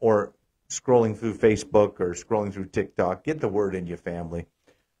there, or scrolling through Facebook or scrolling through TikTok. Get the Word in your family.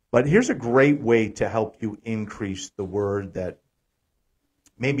 But here's a great way to help you increase the Word that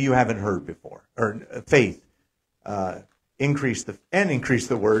maybe you haven't heard before, or faith. Increase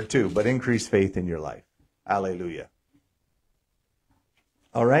the Word too, but increase faith in your life. Hallelujah.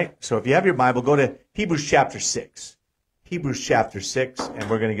 All right. So if you have your Bible, go to Hebrews chapter 6. Hebrews chapter 6, and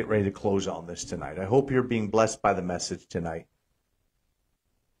we're going to get ready to close on this tonight. I hope you're being blessed by the message tonight.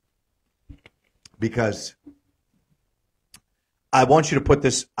 Because I want you to put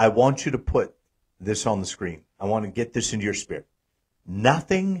this on the screen. I want to get this into your spirit.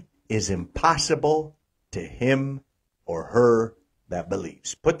 Nothing is impossible to him or her that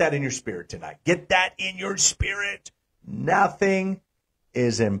believes. Put that in your spirit tonight. Get that in your spirit. Nothing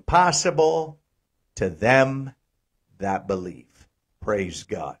is impossible to them that believe. Praise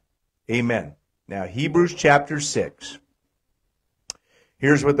God. Amen. Now, Hebrews chapter 6.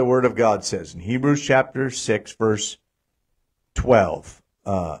 Here's what the Word of God says. In Hebrews chapter 6, verse 12.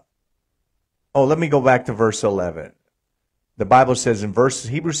 Let me go back to verse 11. The Bible says in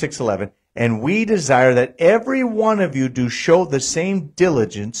Hebrews 6:11, and we desire that every one of you do show the same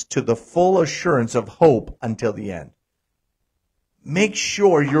diligence to the full assurance of hope until the end. Make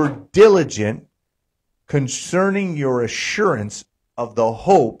sure you're diligent concerning your assurance of the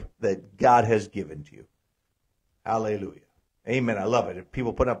hope that God has given to you. Hallelujah. Amen. I love it. If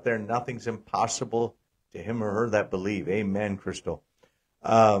people put up there, nothing's impossible to him or her that believe. Amen, Crystal.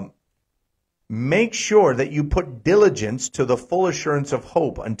 Make sure that you put diligence to the full assurance of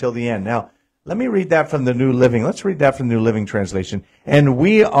hope until the end. Now, let me read that from the New Living. Let's read that from the New Living Translation. And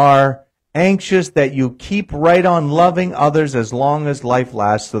we are anxious that you keep right on loving others as long as life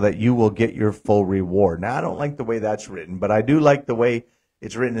lasts so that you will get your full reward. Now, I don't like the way that's written, but I do like the way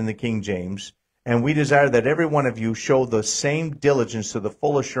it's written in the King James. And we desire that every one of you show the same diligence to the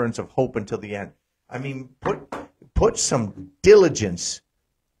full assurance of hope until the end. I mean, put some diligence.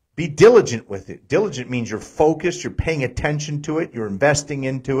 Be diligent with it. Diligent means you're focused, you're paying attention to it, you're investing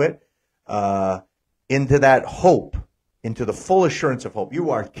into it, into that hope, into the full assurance of hope. You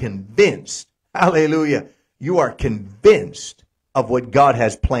are convinced, hallelujah, you are convinced of what God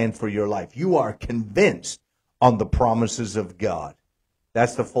has planned for your life. You are convinced on the promises of God.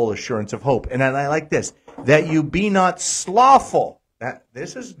 That's the full assurance of hope. And I like this, that you be not slothful.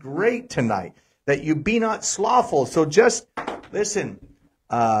 This is great tonight, that you be not slothful. So just listen,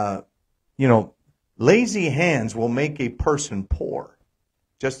 lazy hands will make a person poor,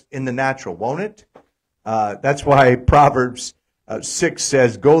 just in the natural, won't it? That's why Proverbs 6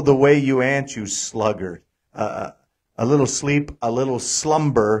 says, go the way you ant, you sluggard. A little sleep, a little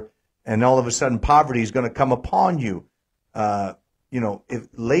slumber, and all of a sudden poverty is going to come upon you. If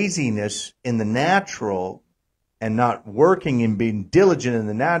laziness in the natural and not working and being diligent in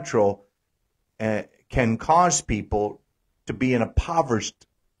the natural can cause people to be in a impoverished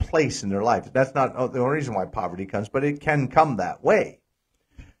place in their life. That's not the only reason why poverty comes, but it can come that way.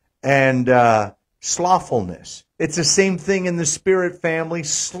 And slothfulness. It's the same thing in the spirit family.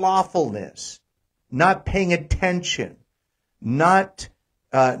 Slothfulness. Not paying attention. Not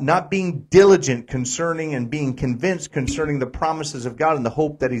being diligent concerning and being convinced concerning the promises of God and the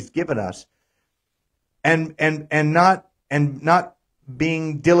hope that He's given us. And not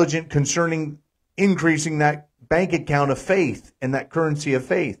being diligent concerning increasing that bank account of faith and that currency of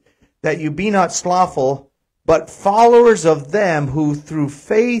faith. That you be not slothful, but followers of them who through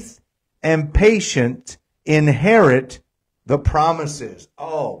faith and patience inherit the promises.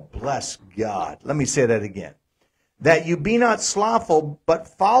 Oh, bless God. Let me say that again. That you be not slothful, but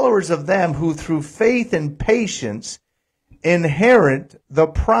followers of them who through faith and patience inherit the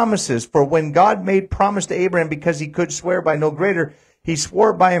promises. For when God made promise to Abraham, because he could swear by no greater, he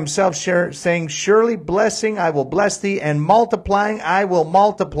swore by himself, saying, surely blessing I will bless thee, and multiplying I will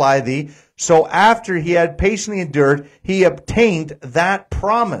multiply thee. So after he had patiently endured, he obtained that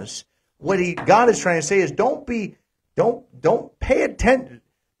promise. What God is trying to say is, don't pay attention,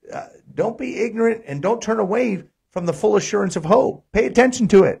 don't be ignorant, and don't turn away from the full assurance of hope. Pay attention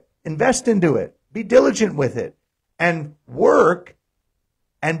to it, invest into it, be diligent with it, and work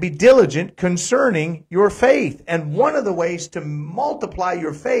and be diligent concerning your faith. And one of the ways to multiply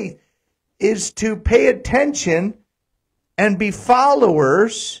your faith is to pay attention and be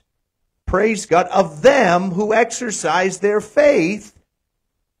followers, praise God, of them who exercise their faith,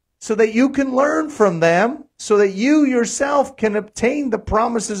 so that you can learn from them, so that you yourself can obtain the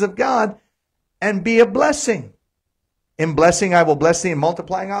promises of God and be a blessing. In blessing I will bless thee, and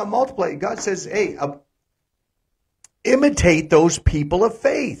multiplying I will multiply. God says, hey, imitate those people of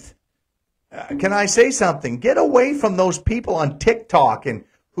faith. Can I say something? Get away from those people on TikTok and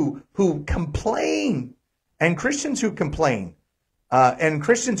who complain, and Christians who complain, and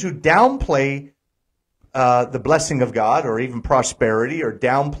Christians who downplay the blessing of God, or even prosperity, or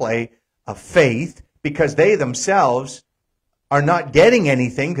downplay faith, because they themselves are not getting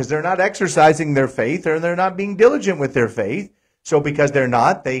anything, because they're not exercising their faith, or they're not being diligent with their faith. So because they're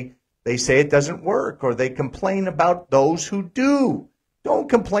not, they say it doesn't work, or they complain about those who do. Don't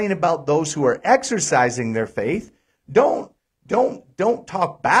complain about those who are exercising their faith. Don't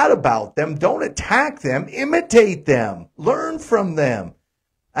talk bad about them. Don't attack them. Imitate them. Learn from them.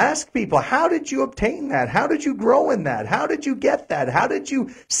 Ask people, how did you obtain that? How did you grow in that? How did you get that? How did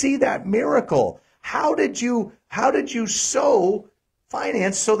you see that miracle? How did you sow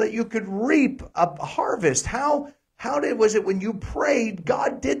finance so that you could reap a harvest? Was it when you prayed,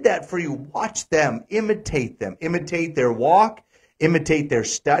 God did that for you? Watch them, imitate their walk, imitate their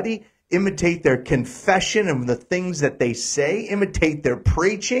study, imitate their confession and the things that they say, imitate their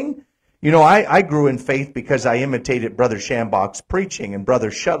preaching. I grew in faith because I imitated Brother Shambach's preaching and Brother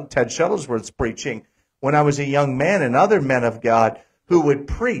Ted Shuttlesworth's preaching when I was a young man, and other men of God who would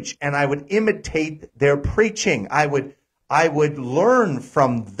preach, and I would imitate their preaching. I would learn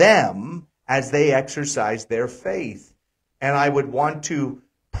from them as they exercised their faith, and I would want to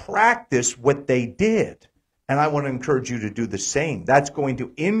practice what they did. And I want to encourage you to do the same. That's going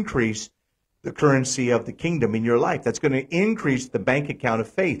to increase the currency of the kingdom in your life. That's going to increase the bank account of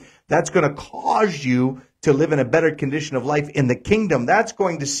faith. That's going to cause you to live in a better condition of life in the kingdom. That's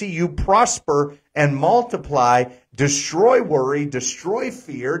going to see you prosper and multiply, destroy worry, destroy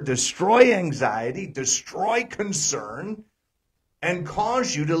fear, destroy anxiety, destroy concern, and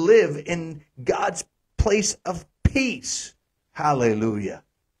cause you to live in God's place of peace. Hallelujah.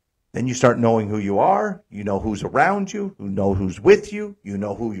 Then you start knowing who you are. You know who's around you. You know who's with you. You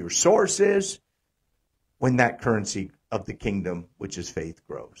know who your source is. When that currency of the kingdom, which is faith,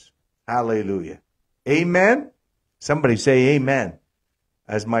 grows. Hallelujah. Amen. Somebody say amen.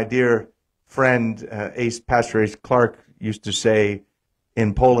 As my dear friend, Pastor Ace Clark used to say,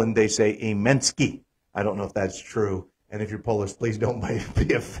 in Poland, they say amenski. I don't know if that's true. And if you're Polish, please don't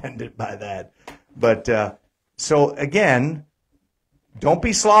be offended by that. But so again, Don't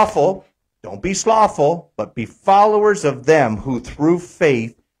be slothful. Don't be slothful, but be followers of them who through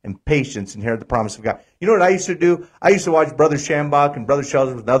faith and patience inherit the promise of God. You know what I used to do? I used to watch Brother Shambach and Brother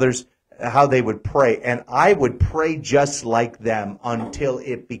Sheldon and others, how they would pray. And I would pray just like them until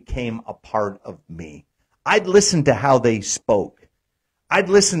it became a part of me. I'd listen to how they spoke. I'd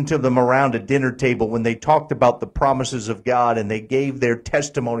listen to them around a dinner table when they talked about the promises of God and they gave their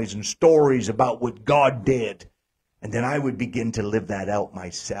testimonies and stories about what God did. And then I would begin to live that out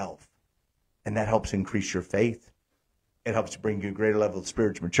myself. And that helps increase your faith. It helps bring you a greater level of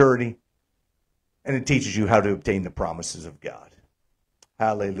spiritual maturity. And it teaches you how to obtain the promises of God.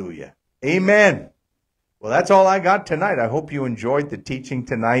 Hallelujah. Amen. Well, that's all I got tonight. I hope you enjoyed the teaching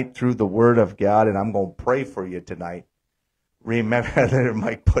tonight through the Word of God. And I'm going to pray for you tonight. Remember,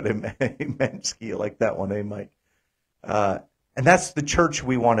 Mike put him, amen, ski like that one, eh, Mike? And that's the church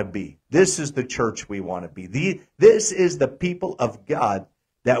we want to be. This is the church we want to be. This is the people of God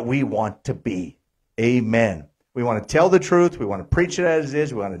that we want to be. Amen. We want to tell the truth. We want to preach it as it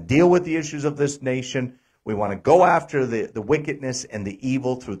is. We want to deal with the issues of this nation. We want to go after the wickedness and the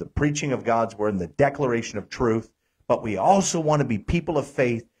evil through the preaching of God's word and the declaration of truth. But we also want to be people of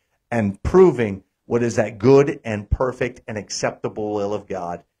faith and proving what is that good and perfect and acceptable will of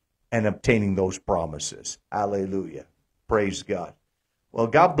God and obtaining those promises. Hallelujah. Praise God. Well,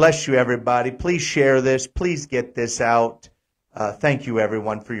 God bless you, everybody. Please share this. Please get this out. Thank you,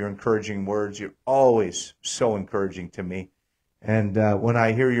 everyone, for your encouraging words. You're always so encouraging to me. And when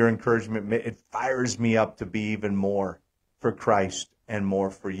I hear your encouragement, it fires me up to be even more for Christ and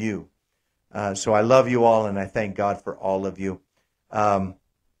more for you. So I love you all, and I thank God for all of you. But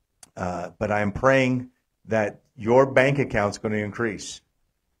I am praying that your bank account's going to increase.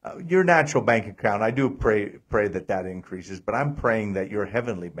 Your natural bank account, I do pray that increases, but I'm praying that your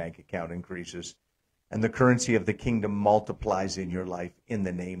heavenly bank account increases and the currency of the kingdom multiplies in your life in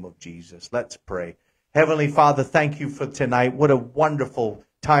the name of Jesus. Let's pray. Heavenly Father, thank you for tonight. What a wonderful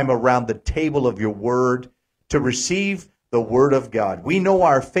time around the table of your word to receive the word of God. We know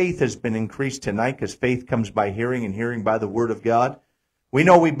our faith has been increased tonight because faith comes by hearing and hearing by the word of God. We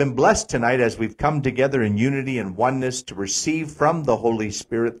know we've been blessed tonight as we've come together in unity and oneness to receive from the Holy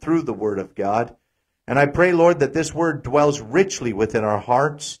Spirit through the word of God. And I pray, Lord, that this word dwells richly within our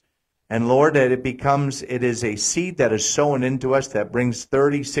hearts. And Lord, that it is a seed that is sown into us that brings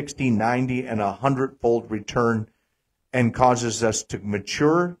 30, 60, 90, and 100-fold return and causes us to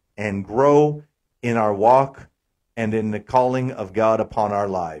mature and grow in our walk and in the calling of God upon our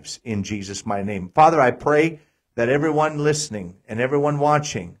lives. In Jesus' mighty name. Father, I pray that everyone listening and everyone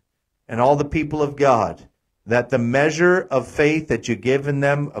watching and all the people of God, that the measure of faith that you've given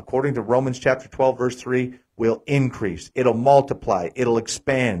them, according to Romans chapter 12, verse 3, will increase. It'll multiply. It'll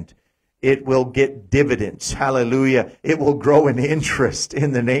expand. It will get dividends. Hallelujah. It will grow in interest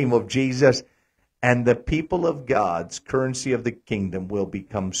in the name of Jesus. And the people of God's currency of the kingdom will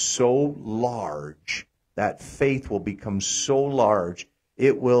become so large, that faith will become so large,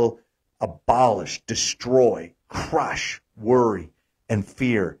 it will abolish, destroy, crush worry and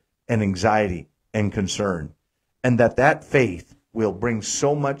fear and anxiety and concern. And that faith will bring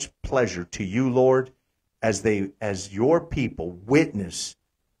so much pleasure to you, Lord, as your people witness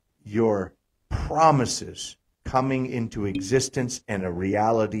your promises coming into existence and a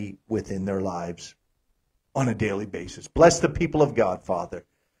reality within their lives on a daily basis. Bless the people of God, Father.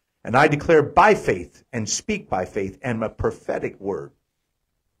 And I declare by faith and speak by faith and a prophetic word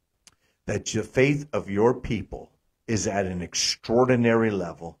that the faith of your people is at an extraordinary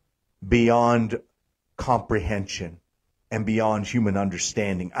level beyond comprehension and beyond human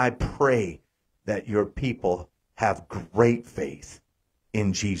understanding. I pray that your people have great faith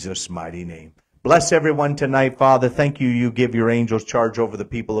in Jesus' mighty name. Bless everyone tonight, Father. Thank you. You give your angels charge over the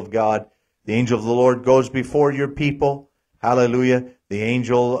people of God. The angel of the Lord goes before your people. Hallelujah. The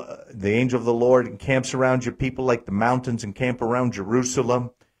angel of the Lord encamps around your people like the mountains encamp around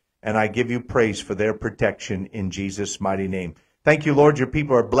Jerusalem. And I give you praise for their protection in Jesus' mighty name. Thank you, Lord. Your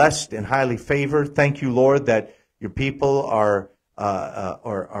people are blessed and highly favored. Thank you, Lord, that your people are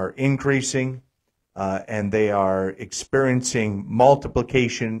increasing. And they are experiencing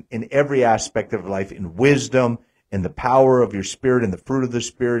multiplication in every aspect of life, in wisdom, in the power of your Spirit, in the fruit of the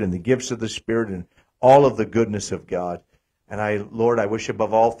Spirit, in the gifts of the Spirit, and all of the goodness of God. And Lord, I wish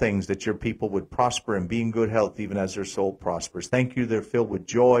above all things that your people would prosper and be in good health, even as their soul prospers. Thank you. They're filled with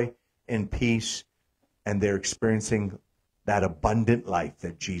joy and peace, and they're experiencing that abundant life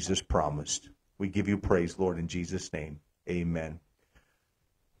that Jesus promised. We give you praise, Lord, in Jesus' name. Amen.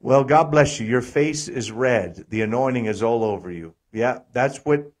 Well, God bless you. Your face is red. The anointing is all over you. Yeah, that's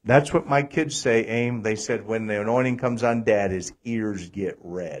what my kids say, Aim. They said when the anointing comes on Dad, his ears get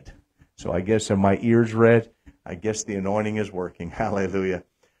red. So I guess are my ears red? I guess the anointing is working. Hallelujah.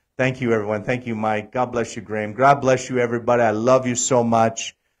 Thank you, everyone. Thank you, Mike. God bless you, Graham. God bless you, everybody. I love you so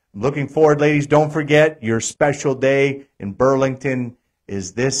much. I'm looking forward, ladies. Don't forget your special day in Burlington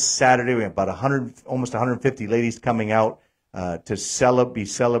is this Saturday. We have about 100, almost 150 ladies coming out to be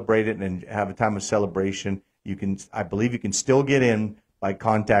celebrated and have a time of celebration. You can, I believe, you can still get in by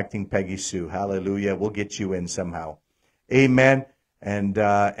contacting Peggy Sue. Hallelujah. We'll get you in somehow. Amen. And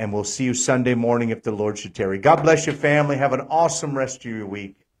we'll see you Sunday morning if the Lord should tarry. God bless your family. Have an awesome rest of your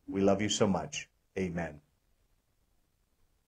week. We love you so much. Amen.